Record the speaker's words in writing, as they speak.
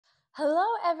Hello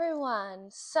everyone!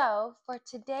 So for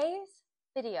today's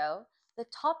video, the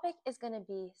topic is going to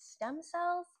be stem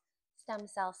cells, stem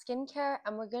cell skincare,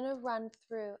 and we're going to run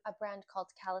through a brand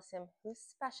called Calecim who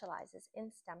specializes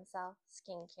in stem cell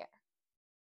skincare.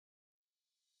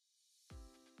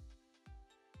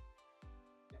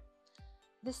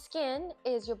 The skin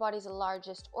is your body's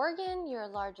largest organ, your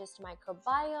largest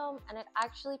microbiome, and it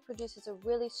actually produces a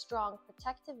really strong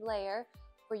protective layer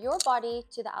for your body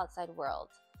to the outside world.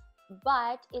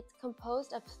 But it's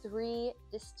composed of three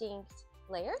distinct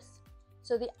layers.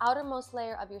 So the outermost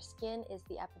layer of your skin is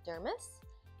the epidermis,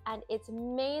 and it's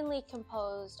mainly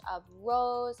composed of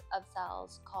rows of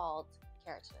cells called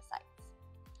keratinocytes.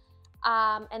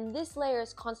 And this layer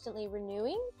is constantly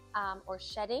renewing or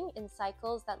shedding in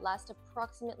cycles that last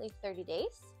approximately 30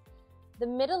 days. The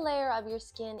middle layer of your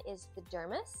skin is the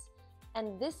dermis,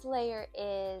 and this layer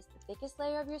is the thickest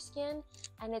layer of your skin,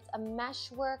 and it's a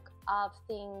meshwork of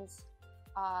things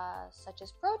such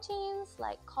as proteins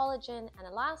like collagen and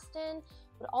elastin,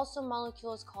 but also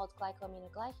molecules called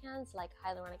glycosaminoglycans like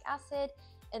hyaluronic acid.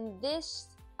 And this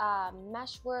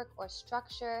meshwork or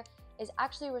structure is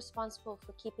actually responsible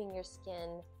for keeping your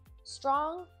skin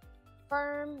strong,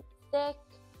 firm, thick,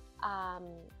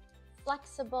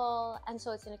 flexible, and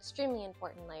so it's an extremely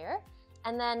important layer.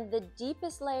 And then the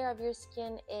deepest layer of your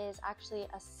skin is actually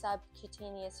a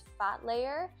subcutaneous fat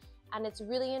layer, and it's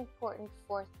really important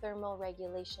for thermal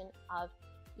regulation of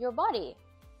your body.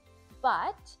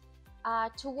 But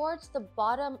towards the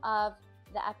bottom of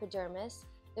the epidermis,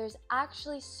 there's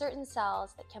actually certain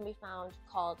cells that can be found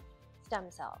called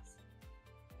stem cells.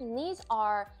 And these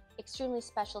are extremely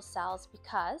special cells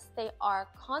because they are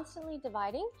constantly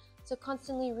dividing, so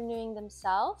constantly renewing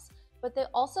themselves, but they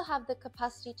also have the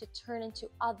capacity to turn into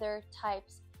other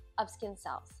types of skin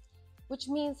cells, which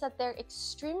means that they're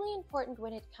extremely important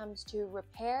when it comes to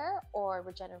repair or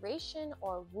regeneration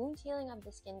or wound healing of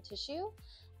the skin tissue.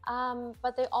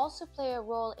 But they also play a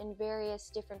role in various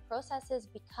different processes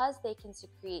because they can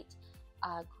secrete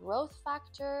growth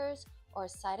factors or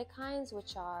cytokines,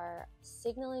 which are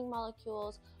signaling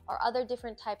molecules, or other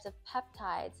different types of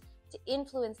peptides to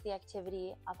influence the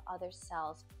activity of other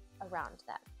cells around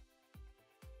them.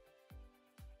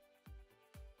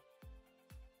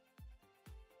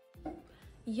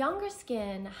 Younger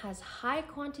skin has high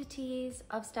quantities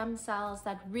of stem cells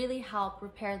that really help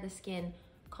repair the skin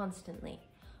constantly.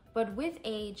 But with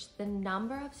age, the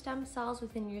number of stem cells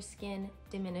within your skin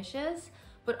diminishes,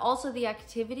 but also the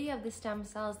activity of the stem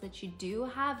cells that you do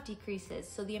have decreases.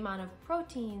 So the amount of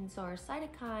proteins or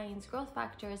cytokines, growth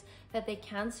factors that they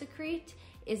can secrete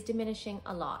is diminishing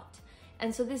a lot.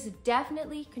 And so this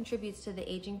definitely contributes to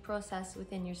the aging process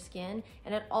within your skin,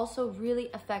 and it also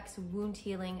really affects wound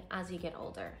healing as you get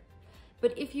older.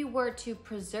 But if you were to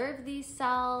preserve these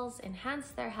cells,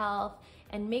 enhance their health,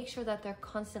 and make sure that they're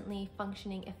constantly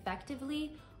functioning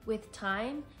effectively with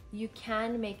time, you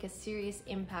can make a serious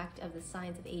impact of the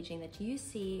signs of aging that you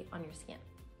see on your skin.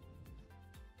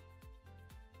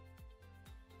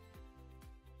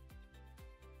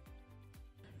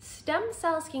 Stem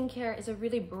cell skincare is a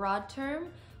really broad term,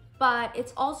 but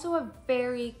it's also a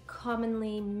very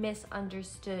commonly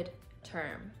misunderstood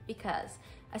term because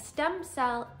a stem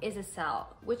cell is a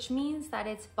cell, which means that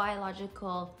it's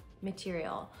biological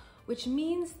material, which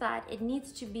means that it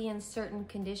needs to be in certain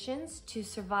conditions to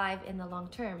survive in the long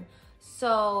term.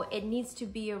 So it needs to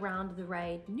be around the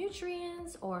right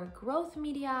nutrients or growth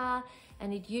media,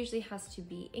 and it usually has to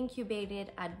be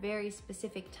incubated at very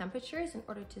specific temperatures in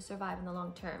order to survive in the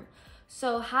long term.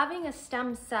 So having a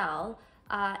stem cell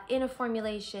in a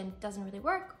formulation doesn't really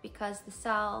work because the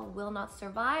cell will not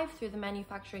survive through the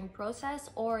manufacturing process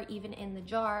or even in the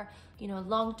jar,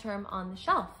 long term on the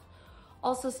shelf.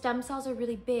 Also, stem cells are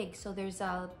really big, so there's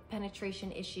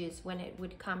penetration issues when it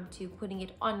would come to putting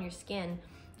it on your skin.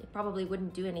 It probably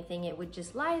wouldn't do anything. It would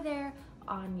just lie there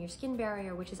on your skin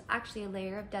barrier, which is actually a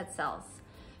layer of dead cells.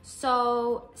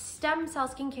 So stem cell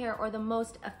skincare, or the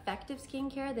most effective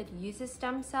skincare that uses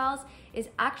stem cells, is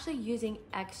actually using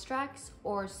extracts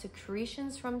or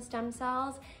secretions from stem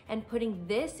cells and putting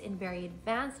this in very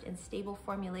advanced and stable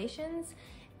formulations.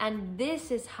 And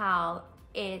this is how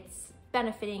it's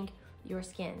benefiting your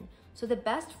skin. So the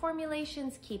best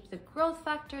formulations keep the growth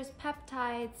factors,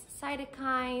 peptides,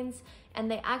 cytokines, and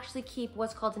they actually keep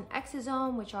what's called an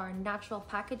exosome, which are natural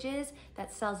packages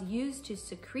that cells use to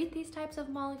secrete these types of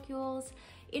molecules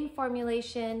in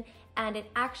formulation, and it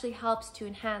actually helps to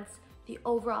enhance the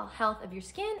overall health of your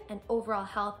skin and overall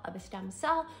health of a stem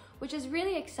cell, which is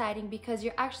really exciting because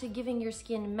you're actually giving your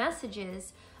skin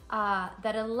messages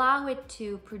that allow it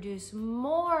to produce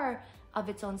more of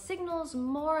its own signals,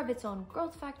 more of its own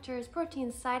growth factors,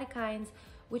 proteins, cytokines,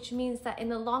 which means that in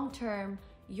the long term,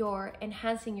 you're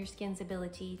enhancing your skin's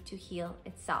ability to heal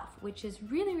itself, which is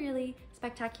really, really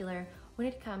spectacular when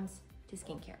it comes to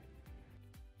skincare.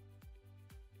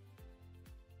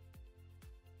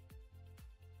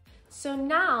 So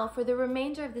now for the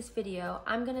remainder of this video,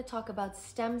 I'm gonna talk about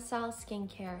stem cell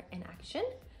skincare in action.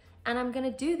 And I'm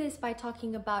gonna do this by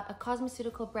talking about a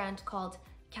cosmeceutical brand called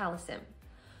Calecim.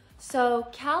 So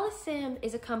Calecim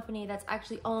is a company that's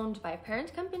actually owned by a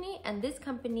parent company, and this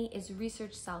company is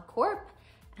Research Cell Corp.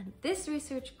 And this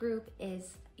research group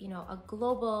is, a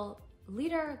global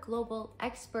leader, global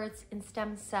experts in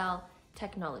stem cell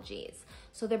technologies.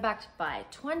 So they're backed by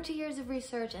 20 years of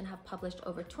research and have published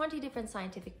over 20 different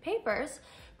scientific papers.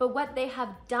 But what they have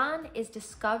done is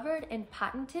discovered and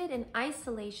patented an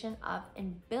isolation of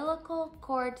umbilical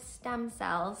cord stem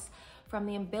cells from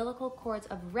the umbilical cords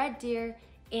of red deer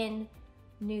in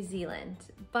New Zealand.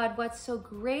 But what's so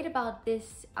great about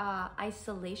this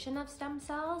isolation of stem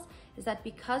cells is that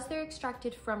because they're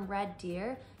extracted from red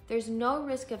deer, there's no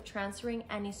risk of transferring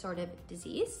any sort of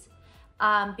disease.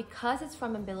 Because it's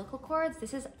from umbilical cords,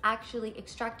 this is actually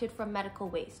extracted from medical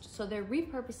waste. So they're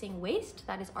repurposing waste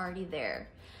that is already there.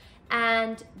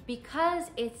 And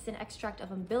because it's an extract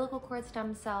of umbilical cord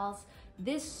stem cells,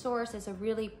 this source is a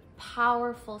really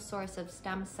powerful source of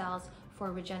stem cells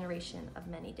for regeneration of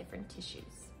many different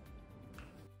tissues.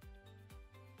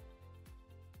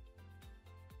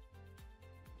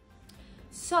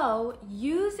 So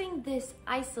using this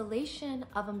isolation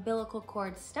of umbilical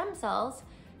cord stem cells,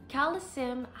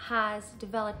 Calecim has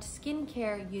developed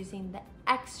skincare using the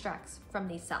extracts from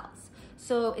these cells.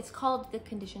 So it's called the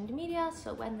conditioned media.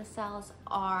 So when the cells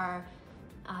are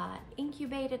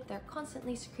incubated, they're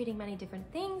constantly secreting many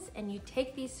different things, and you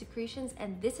take these secretions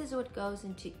and this is what goes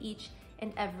into each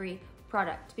and every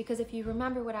product. Because if you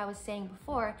remember what I was saying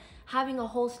before, having a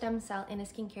whole stem cell in a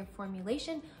skincare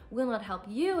formulation will not help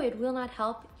you, it will not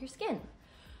help your skin.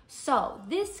 So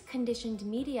this conditioned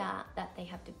media that they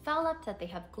have developed, that they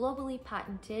have globally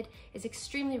patented, is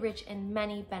extremely rich in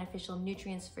many beneficial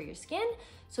nutrients for your skin.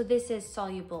 So this is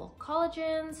soluble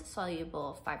collagens,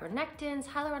 soluble fibronectins,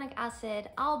 hyaluronic acid,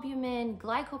 albumin,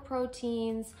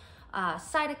 glycoproteins,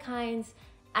 cytokines,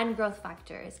 and growth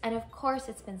factors. And of course,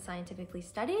 it's been scientifically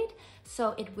studied.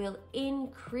 So it will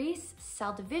increase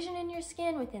cell division in your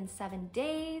skin within 7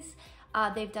 days.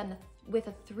 They've done with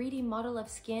a 3D model of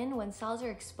skin. When cells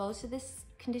are exposed to this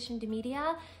conditioned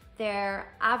media,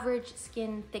 their average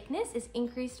skin thickness is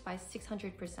increased by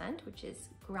 600%, which is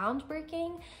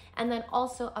groundbreaking. And then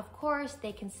also, of course,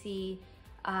 they can see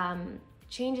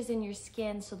changes in your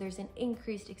skin. So there's an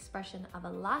increased expression of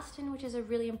elastin, which is a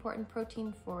really important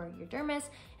protein for your dermis,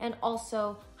 and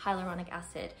also hyaluronic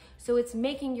acid. So it's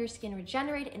making your skin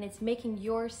regenerate, and it's making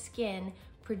your skin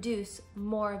produce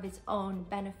more of its own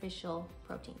beneficial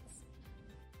proteins.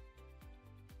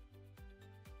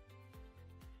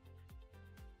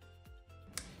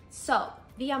 So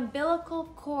the umbilical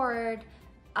cord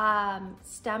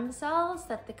stem cells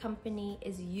that the company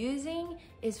is using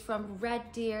is from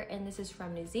red deer, and this is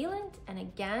from New Zealand. And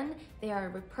again, they are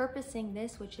repurposing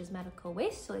this, which is medical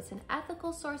waste. So it's an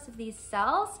ethical source of these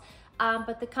cells,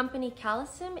 but the company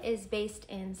Calecim is based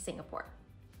in Singapore.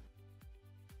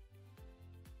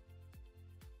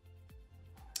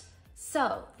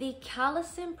 So the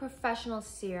Calecim Professional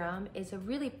Serum is a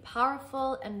really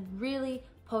powerful and really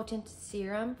potent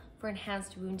serum for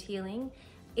enhanced wound healing.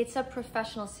 It's a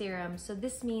professional serum, so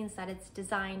this means that it's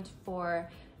designed for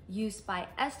use by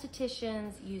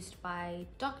estheticians, used by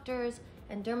doctors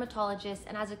and dermatologists,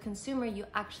 and as a consumer, you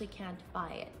actually can't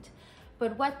buy it.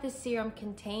 But what this serum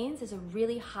contains is a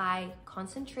really high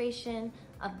concentration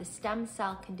of the stem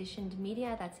cell conditioned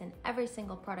media that's in every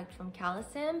single product from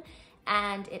Calecim,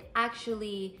 and it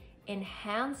actually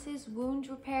enhances wound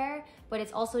repair, but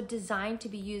it's also designed to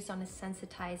be used on a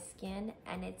sensitized skin,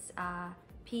 and its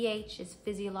pH is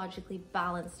physiologically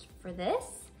balanced for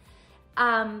this.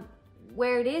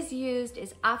 Where it is used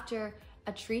is after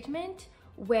a treatment,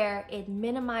 where it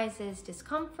minimizes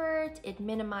discomfort, it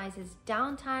minimizes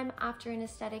downtime after an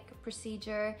aesthetic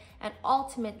procedure, and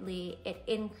ultimately it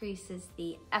increases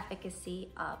the efficacy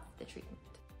of the treatment.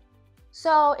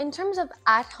 So in terms of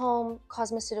at-home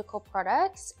cosmeceutical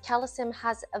products, Calecim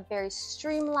has a very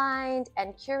streamlined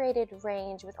and curated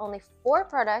range with only 4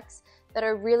 products that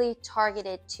are really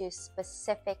targeted to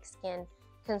specific skin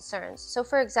concerns. So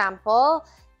for example,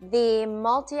 the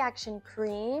multi-action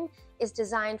cream is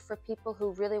designed for people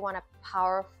who really want a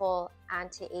powerful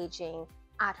anti-aging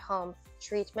at-home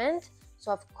treatment.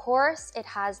 So of course it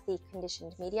has the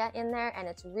conditioned media in there, and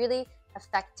it's really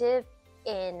effective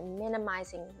in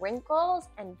minimizing wrinkles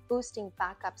and boosting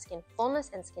back up skin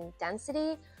fullness and skin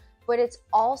density, but it's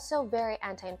also very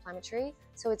anti-inflammatory.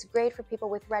 So it's great for people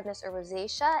with redness or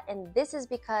rosacea, and this is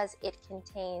because it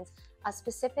contains a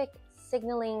specific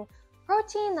signaling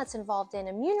protein that's involved in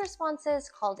immune responses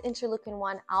called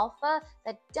interleukin-1 alpha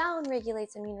that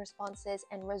downregulates immune responses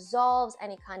and resolves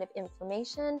any kind of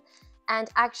inflammation. And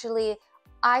actually,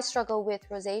 I struggle with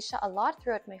rosacea a lot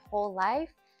throughout my whole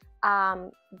life,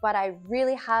 but I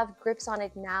really have grips on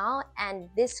it now, and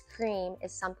this cream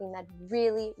is something that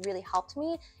really helped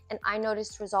me, and I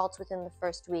noticed results within the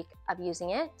first week of using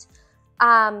it.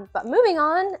 But moving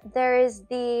on, there is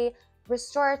the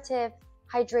restorative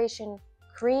hydration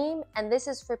cream, and this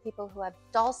is for people who have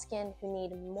dull skin who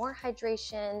need more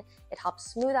hydration. It helps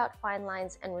smooth out fine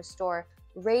lines and restore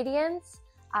radiance.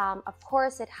 Of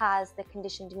course, it has the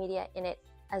conditioned media in it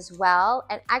as well,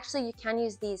 and actually you can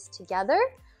use these together.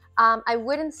 I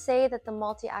wouldn't say that the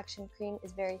multi-action cream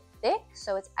is very thick,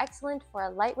 so it's excellent for a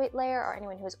lightweight layer or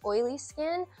anyone who has oily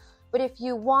skin. But if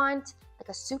you want like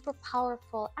a super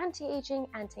powerful anti-aging,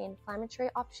 anti-inflammatory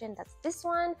option, that's this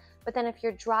one. But then if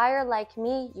you're drier like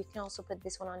me, you can also put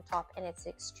this one on top, and it's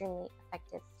an extremely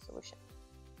effective solution.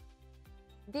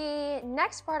 The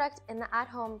next product in the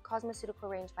at-home cosmeceutical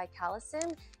range by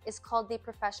Calecim is called the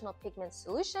Professional Pigment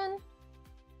Solution.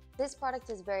 This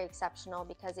product is very exceptional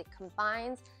because it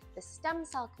combines the stem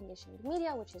cell conditioned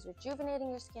media, which is rejuvenating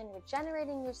your skin,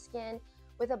 regenerating your skin,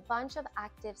 with a bunch of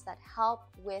actives that help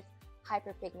with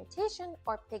hyperpigmentation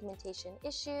or pigmentation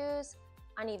issues,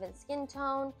 uneven skin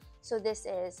tone. So this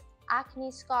is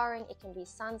acne scarring, it can be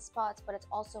sunspots, but it's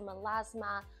also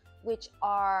melasma, which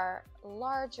are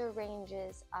larger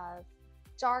ranges of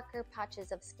darker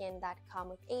patches of skin that come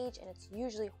with age, and it's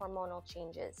usually hormonal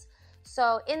changes.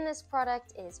 So in this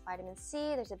product is vitamin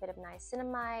C, there's a bit of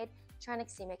niacinamide,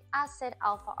 tranexamic acid,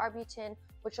 alpha-arbutin,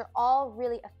 which are all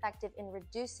really effective in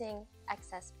reducing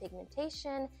excess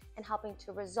pigmentation and helping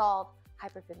to resolve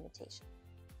hyperpigmentation.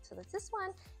 So that's this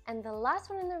one. And the last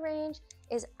one in the range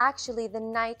is actually the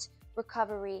Night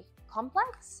Recovery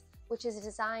Complex, which is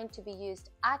designed to be used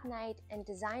at night and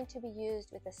designed to be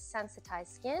used with a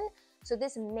sensitized skin. So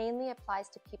this mainly applies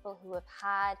to people who have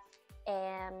had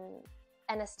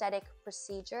an aesthetic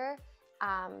procedure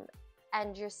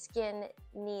and your skin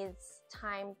needs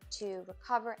time to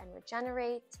recover and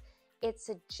regenerate. It's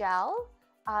a gel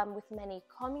with many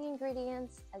calming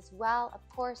ingredients, as well, of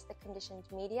course, the conditioned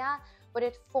media, but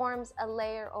it forms a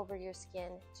layer over your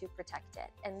skin to protect it.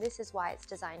 And this is why it's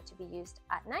designed to be used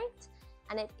at night.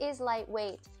 And it is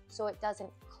lightweight, so it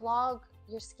doesn't clog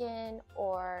your skin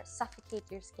or suffocate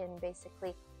your skin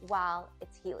basically while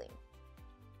it's healing.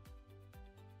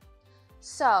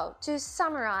 So to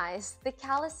summarize, the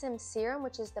Calecim serum,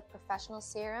 which is the professional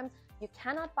serum, you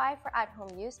cannot buy for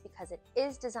at-home use because it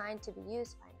is designed to be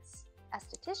used by an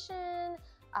esthetician,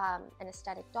 an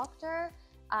aesthetic doctor.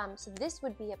 So this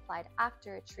would be applied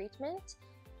after a treatment.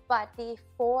 But the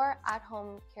 4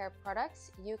 at-home care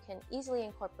products you can easily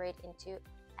incorporate into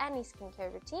any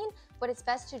skincare routine, but it's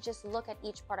best to just look at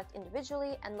each product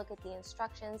individually and look at the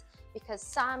instructions, because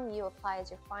some you apply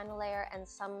as your final layer and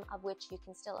some of which you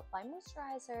can still apply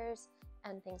moisturizers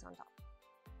and things on top.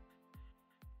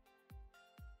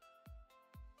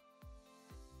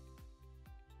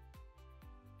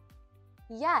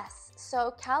 Yes,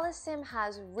 so Calecim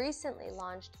has recently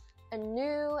launched a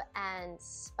new and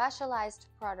specialized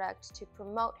product to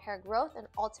promote hair growth and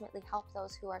ultimately help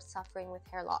those who are suffering with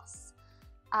hair loss.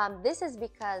 This is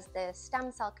because the stem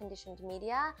cell conditioned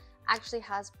media actually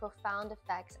has profound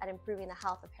effects at improving the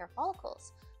health of hair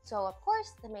follicles. So of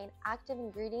course, the main active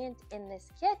ingredient in this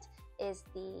kit is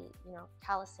the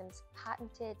Calecim's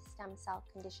patented stem cell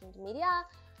conditioned media,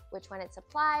 which when it's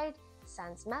applied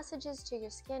sends messages to your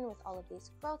skin with all of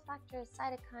these growth factors,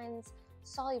 cytokines,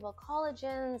 soluble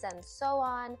collagens, and so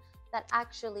on, that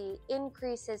actually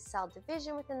increases cell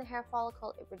division within the hair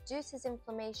follicle. It reduces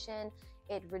inflammation,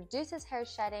 it reduces hair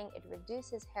shedding, it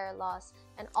reduces hair loss,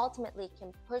 and ultimately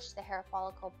can push the hair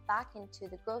follicle back into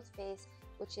the growth phase,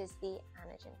 which is the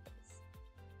anagen phase.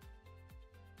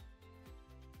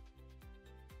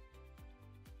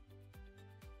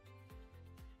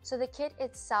 So the kit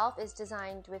itself is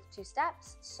designed with 2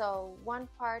 steps. So one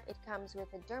part, it comes with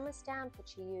a derma stamp,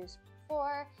 which you use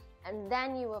before, and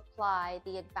then you apply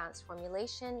the advanced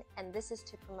formulation, and this is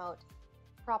to promote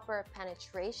proper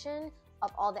penetration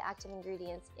of all the active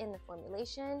ingredients in the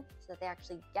formulation so that they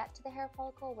actually get to the hair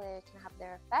follicle where it can have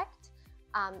their effect.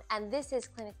 And this is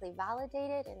clinically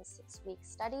validated in 6-week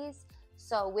studies.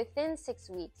 So within 6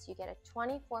 weeks, you get a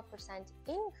 24%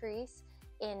 increase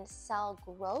in cell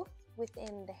growth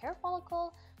within the hair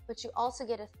follicle, but you also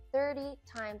get a 30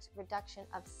 times reduction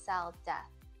of cell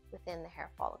death within the hair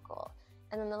follicle.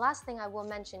 And then the last thing I will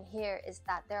mention here is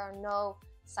that there are no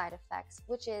side effects,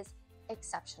 which is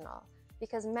exceptional,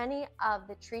 because many of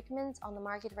the treatments on the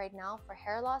market right now for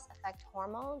hair loss affect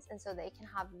hormones, and so they can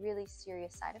have really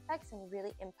serious side effects and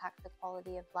really impact the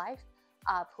quality of life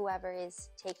of whoever is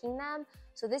taking them.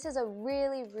 So this is a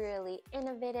really, really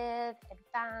innovative,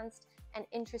 advanced, and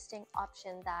interesting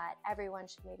option that everyone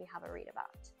should maybe have a read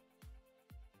about.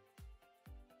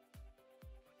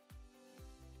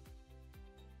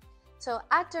 So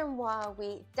at Dermoi,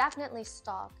 we definitely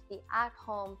stock the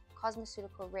at-home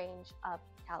cosmeceutical range of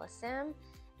Calecim,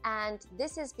 and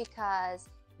this is because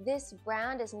this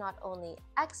brand is not only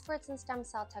experts in stem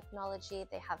cell technology,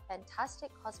 they have fantastic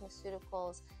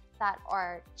cosmeceuticals that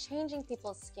are changing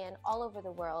people's skin all over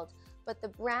the world, but the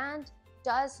brand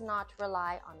does not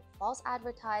rely on false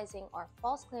advertising or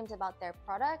false claims about their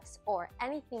products or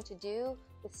anything to do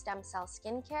with stem cell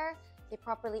skincare. They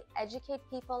properly educate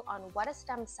people on what a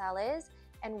stem cell is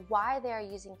and why they are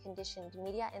using conditioned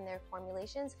media in their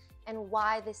formulations and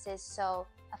why this is so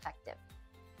effective.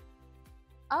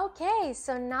 Okay,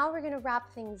 so now we're going to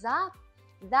wrap things up.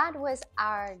 That was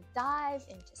our dive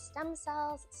into stem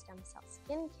cell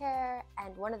skincare,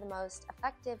 and one of the most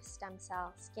effective stem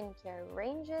cell skincare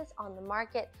ranges on the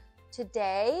market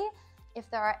today. If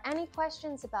there are any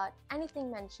questions about anything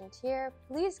mentioned here,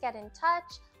 please get in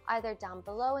touch either down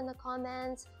below in the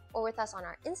comments or with us on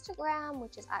our Instagram,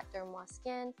 which is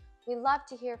 @dermoiskin. We love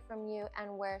to hear from you,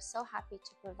 and we're so happy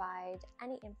to provide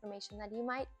any information that you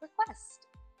might request.